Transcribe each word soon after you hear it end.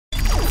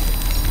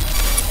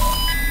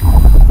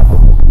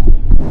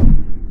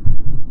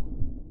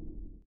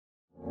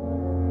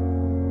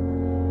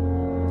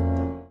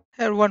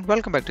everyone,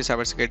 welcome back to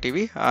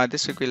CyberSecurityTV.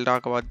 This week we'll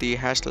talk about the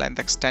hash length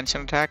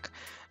extension attack.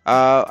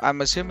 I'm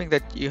assuming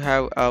that you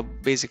have a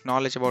basic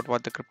knowledge about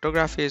what the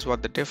cryptography is,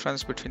 what the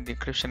difference between the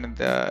encryption and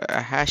the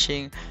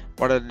hashing,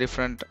 what are the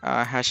different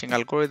hashing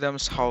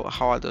algorithms,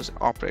 how are those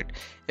operate.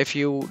 If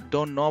you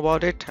don't know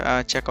about it,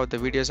 check out the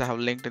videos I have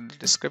linked in the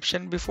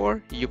description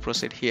before you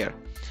proceed here.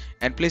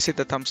 And please hit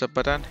the thumbs up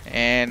button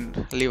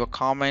and leave a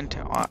comment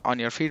on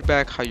your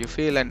feedback, how you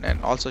feel,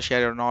 and also share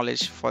your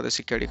knowledge for the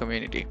security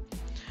community.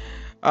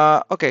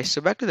 Okay,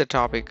 so back to the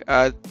topic.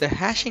 The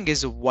hashing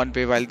is one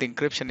way while the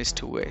encryption is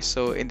two way.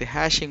 So in the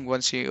hashing,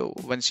 once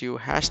you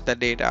hash the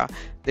data,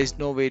 there's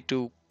no way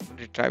to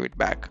retrieve it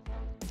back.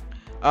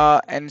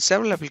 And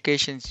several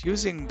applications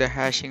using the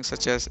hashing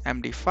such as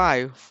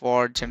MD5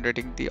 for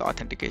generating the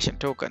authentication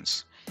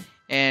tokens.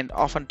 And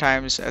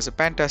oftentimes as a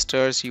pen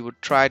testers, you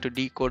would try to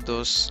decode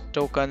those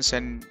tokens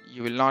and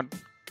you will not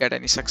get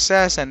any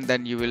success, and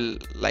then you will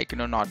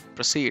not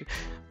proceed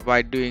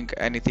by doing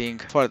anything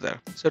further.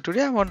 So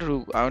today I want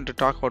to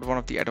talk about one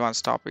of the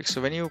advanced topics.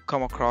 So when you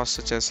come across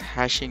such as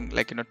hashing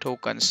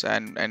tokens,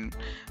 and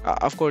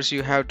of course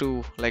you have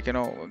to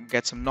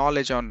get some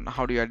knowledge on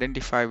how do you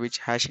identify which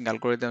hashing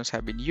algorithms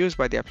have been used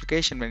by the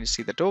application when you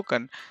see the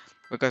token,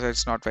 because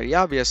it's not very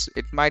obvious.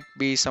 It might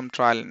be some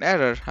trial and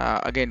error.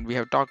 Again, we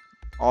have talked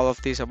all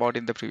of these about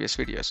in the previous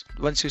videos.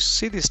 Once you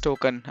see this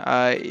token,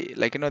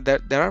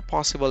 there are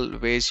possible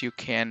ways you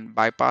can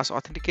bypass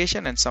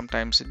authentication and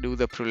sometimes do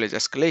the privilege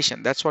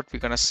escalation. That's what we're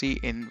gonna see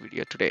in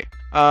video today.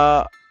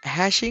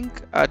 Hashing,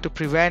 to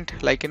prevent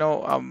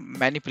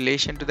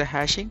manipulation to the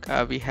hashing,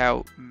 we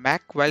have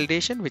MAC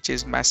validation, which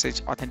is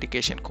message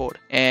authentication code.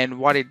 And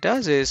what it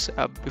does is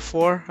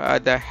before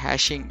the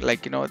hashing,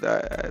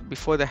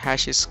 before the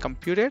hash is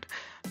computed,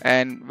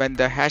 and when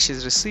the hash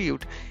is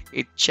received,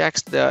 it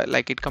checks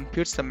it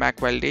computes the MAC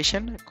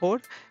validation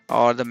code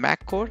or the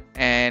MAC code,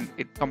 and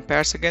it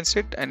compares against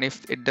it, and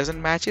if it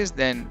doesn't matches,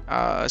 then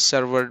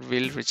server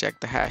will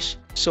reject the hash.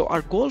 So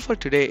our goal for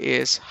today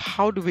is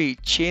how do we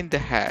change the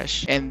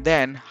hash, and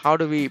then how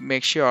do we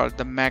make sure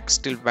the MAC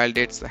still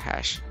validates the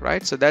hash,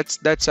 right? So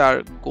that's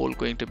our goal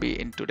going to be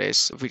in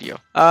today's video.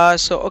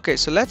 So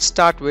let's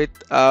start with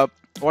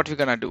what we're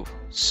gonna do.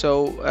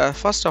 So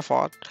first of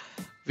all,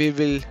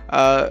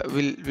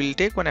 we'll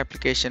take one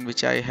application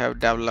which I have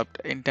developed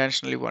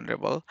intentionally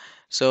vulnerable.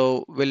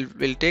 So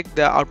we'll take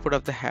the output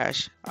of the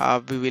hash,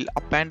 we will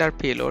append our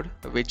payload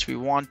which we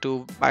want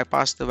to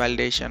bypass the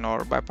validation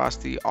or bypass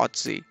the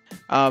auth-z.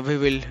 We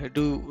will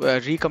do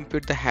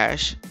recompute the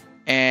hash,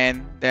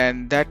 and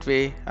then that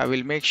way I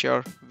will make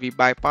sure we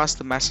bypass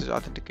the message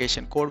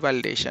authentication code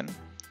validation.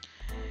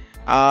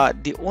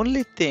 The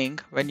only thing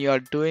when you are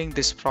doing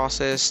this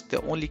process,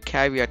 the only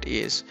caveat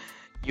is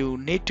you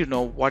need to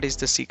know what is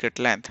the secret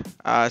length.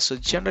 So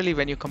generally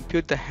when you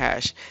compute the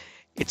hash,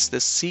 it's the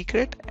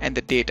secret and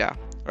the data,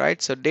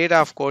 right? So data,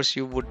 of course,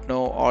 you would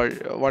know, or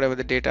whatever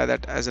the data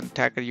that as an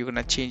attacker you're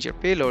gonna change your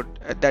payload,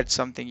 that's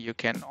something you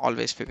can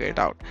always figure it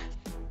out.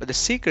 But the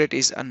secret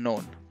is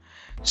unknown.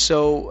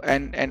 So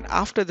and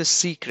after the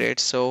secret,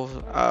 so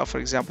for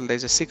example,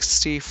 there's a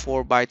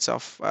 64 bytes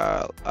of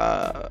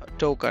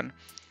token.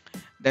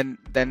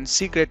 Then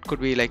secret could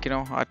be 12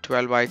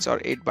 bytes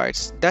or 8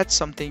 bytes. That's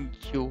something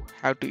you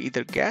have to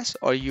either guess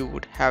or you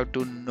would have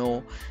to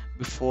know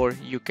before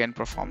you can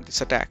perform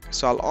this attack.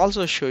 So I'll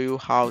also show you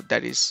how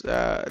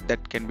that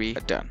can be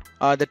done.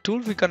 The tool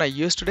we're gonna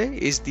use today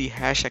is the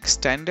hash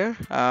extender.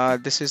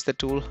 This is the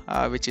tool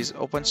which is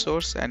open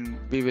source, and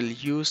we will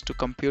use to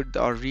compute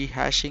or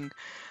rehashing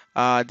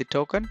the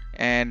token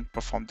and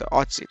perform the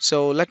auth-z.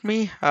 So let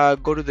me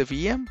go to the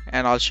VM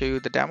and I'll show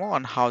you the demo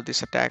on how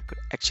this attack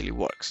actually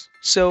works.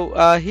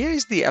 So here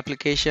is the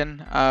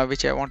application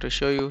which I want to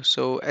show you.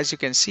 So as you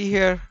can see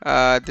here,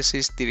 this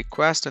is the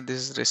request and this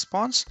is the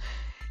response,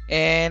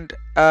 and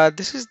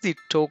this is the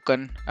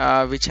token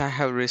which I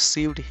have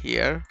received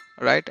here,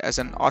 right, as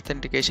an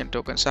authentication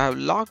token. So I have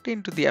logged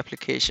into the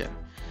application.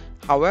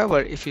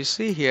 However, if you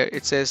see here,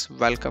 it says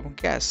welcome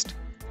guest.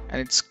 And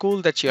it's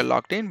cool that you're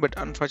logged in, but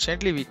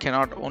unfortunately we can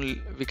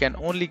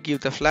only give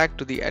the flag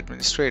to the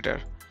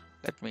administrator.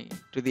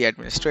 To the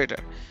administrator.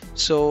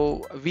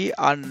 So we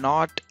are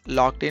not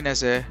logged in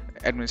as a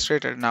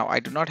administrator. Now I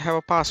do not have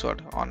a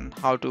password on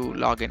how to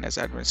log in as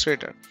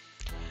administrator.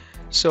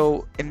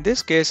 So in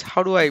this case,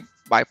 how do I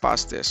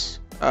bypass this?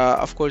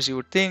 Of course you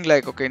would think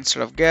okay,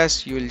 instead of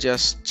guest, you will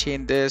just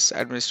change this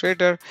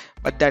administrator,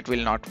 but that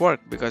will not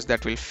work because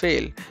that will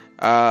fail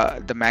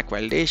the MAC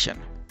validation.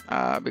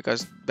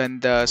 Because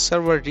when the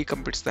server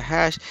recomputes the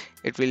hash,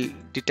 it will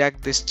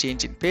detect this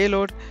change in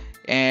payload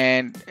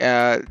and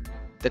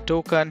the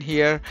token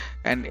here,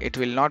 and it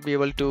will not be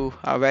able to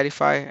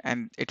verify,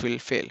 and it will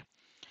fail.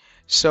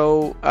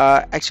 So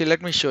actually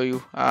let me show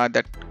you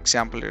that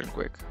example real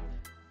quick.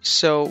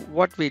 So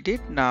what we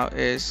did now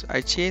is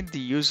I changed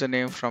the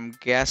username from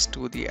guest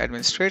to the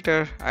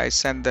administrator. I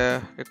sent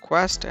the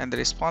request and the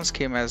response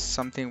came as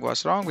something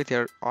was wrong with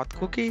your auth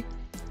cookie,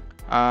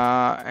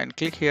 and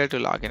click here to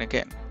log in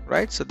again.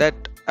 Right, so that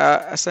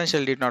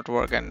essentially did not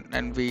work,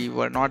 and we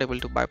were not able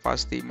to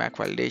bypass the MAC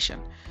validation.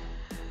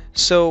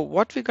 So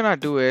what we're gonna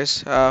do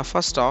is,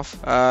 first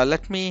off,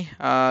 let me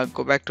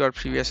go back to our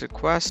previous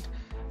request.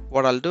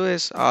 What I'll do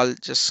is I'll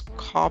just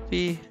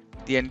copy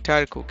the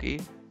entire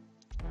cookie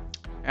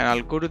and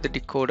I'll go to the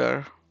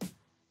decoder.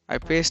 I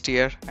paste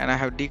here and I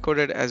have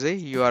decoded as a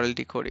URL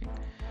decoding.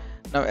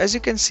 Now as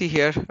you can see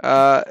here,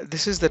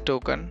 this is the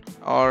token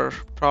or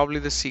probably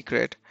the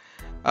secret.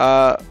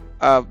 Uh,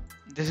 uh,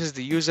 this is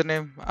the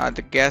username,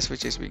 the guess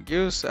which is being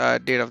used,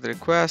 date of the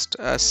request,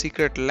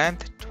 secret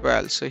length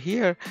 12. So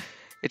here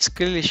it's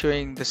clearly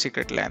showing the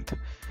secret length.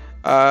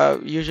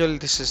 Usually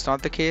this is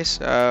not the case.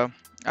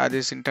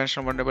 This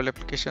intentional vulnerable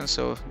application,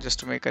 so just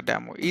to make a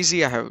demo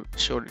easy, I have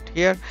showed it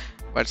here,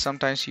 but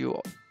sometimes you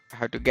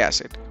have to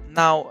guess it.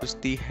 Now use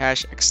the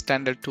hash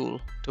extender tool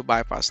to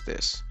bypass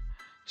this.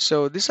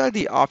 So these are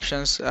the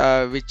options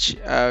which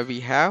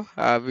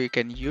we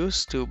can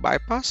use to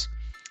bypass.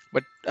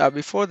 But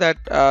before that,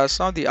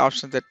 some of the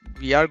options that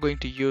we are going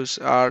to use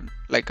are,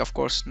 like, of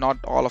course, not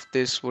all of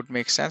this would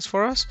make sense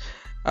for us.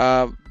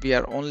 We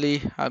are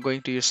only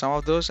going to use some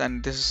of those,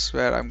 and this is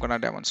where I'm gonna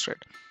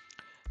demonstrate.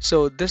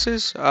 So this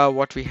is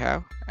what we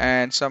have,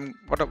 and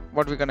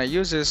what we're gonna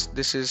use is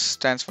this is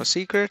stands for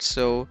secret.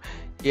 So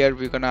here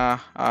we're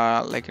gonna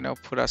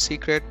put a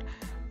secret.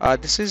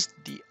 This is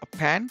the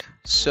append.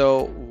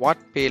 So what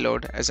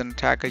payload as an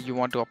attacker you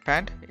want to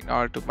append in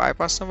order to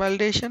bypass the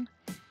validation.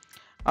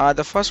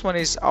 The first one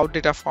is out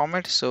data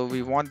format, so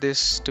we want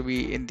this to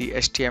be in the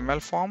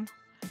HTML form.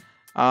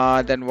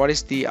 Then what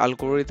is the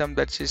algorithm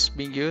that is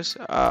being used?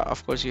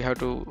 Of course you have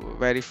to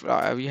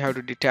verify, you have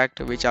to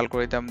detect which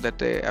algorithm that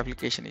the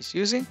application is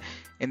using.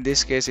 In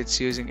this case it's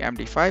using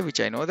MD5, which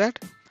I know that.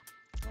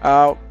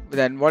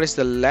 Then what is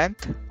the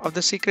length of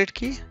the secret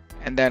key,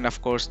 and then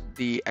of course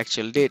the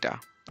actual data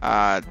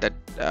that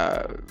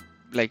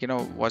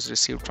was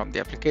received from the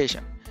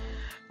application.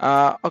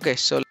 Okay,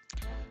 so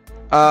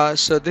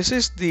this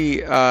is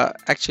the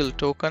actual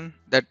token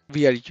that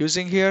we are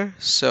using here.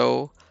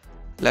 So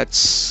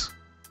let's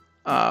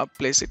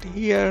place it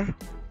here.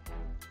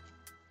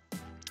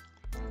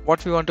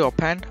 What we want to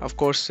append, of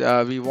course,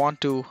 we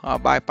want to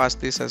bypass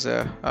this as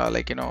a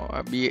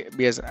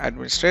be as an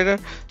administrator.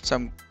 So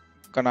I'm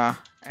gonna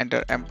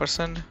enter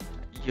ampersand,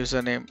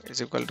 username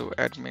is equal to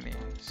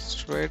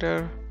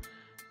administrator,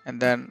 and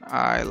then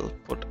I'll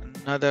put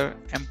another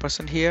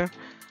ampersand here.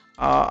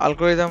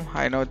 Algorithm,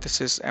 I know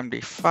this is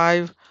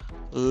MD5.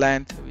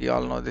 Length, we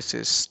all know this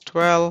is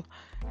 12,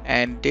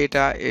 and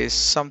data is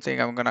something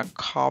I'm gonna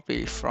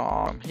copy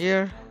from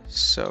here.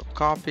 So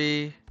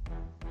copy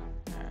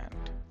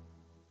and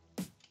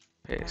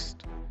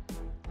paste.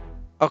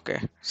 Okay,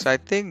 so I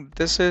think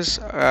this is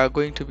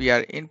going to be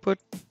our input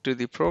to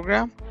the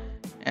program,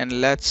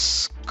 and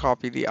let's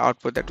copy the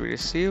output that we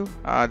receive,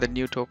 the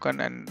new token,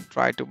 and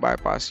try to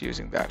bypass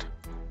using that.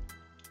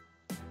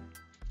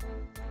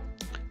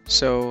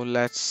 So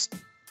let's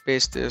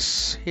paste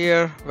this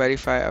here,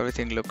 verify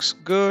everything looks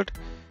good,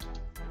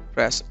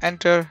 press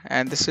enter,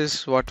 and this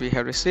is what we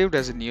have received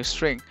as a new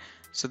string.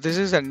 So this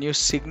is a new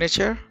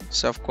signature.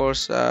 So of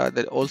course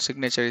the old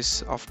signature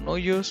is of no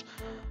use,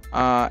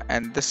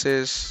 and this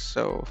is,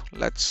 so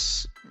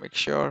let's make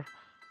sure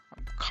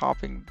I'm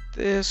copying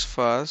this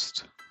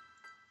first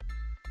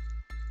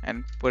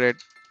and put it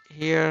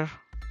here,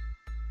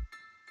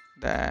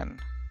 then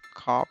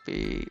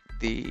copy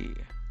the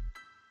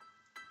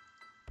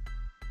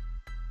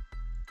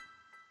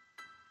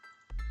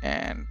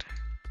and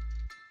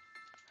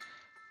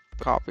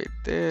copy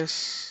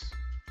this,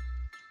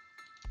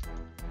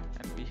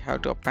 and we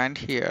have to append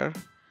here.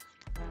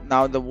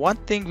 Now the one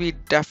thing we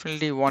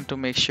definitely want to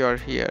make sure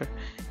here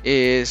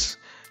is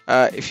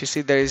if you see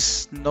there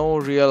is no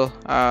real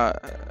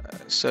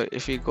so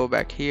if you go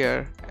back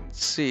here and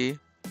see,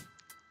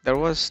 there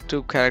was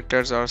two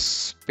characters or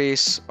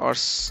space or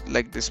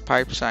like this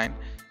pipe sign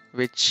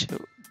which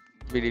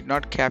we did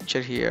not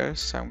capture here,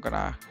 so I'm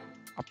gonna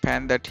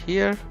append that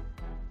here,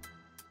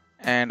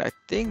 and I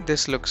think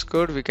this looks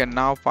good. We can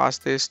now pass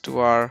this to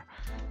our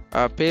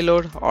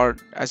payload or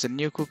as a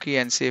new cookie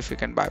and see if we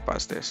can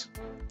bypass this.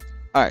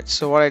 Alright,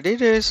 so what I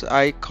did is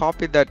I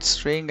copied that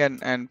string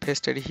and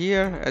pasted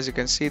here. As you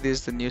can see, this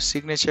is the new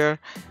signature,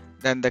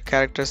 then the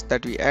characters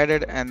that we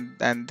added, and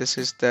then this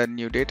is the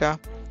new data,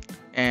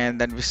 and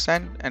then we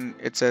send, and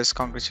it says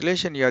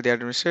congratulations, you are the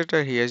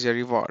administrator, here's your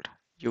reward,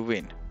 you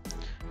win.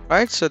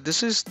 Right, so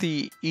this is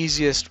the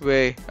easiest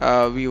way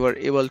we were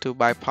able to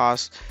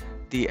bypass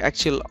the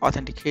actual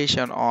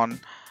authentication on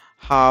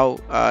how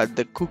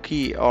the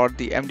cookie or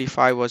the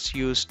MD5 was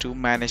used to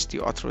manage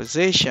the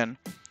authorization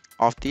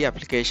of the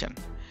application.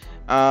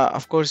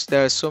 Of course,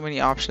 there are so many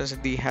options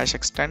in the hash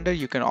extender.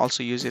 You can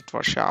also use it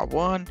for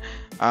SHA-1,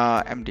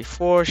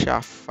 MD4,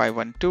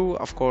 SHA-512.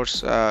 Of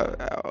course,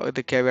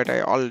 the caveat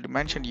I already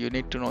mentioned, you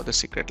need to know the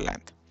secret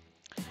length.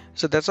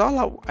 So that's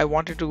all I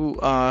wanted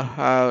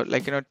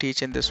to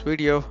teach in this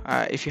video.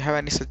 If you have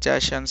any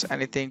suggestions,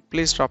 anything,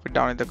 please drop it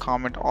down in the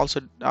comment.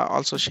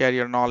 Also share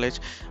your knowledge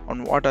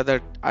on what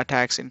other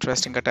attacks,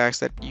 interesting attacks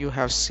that you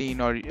have seen,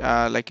 or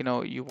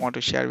you want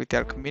to share with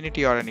your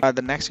community or any.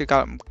 The next week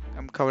I'm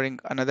covering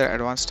another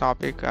advanced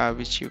topic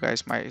which you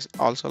guys might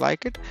also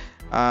like it.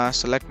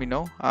 So let me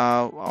know,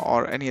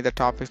 or any other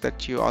topics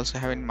that you also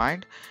have in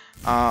mind.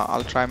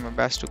 I'll try my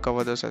best to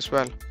cover those as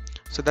well.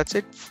 So that's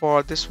it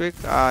for this week.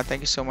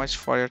 Thank you so much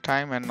for your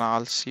time, and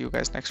I'll see you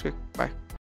guys next week. Bye.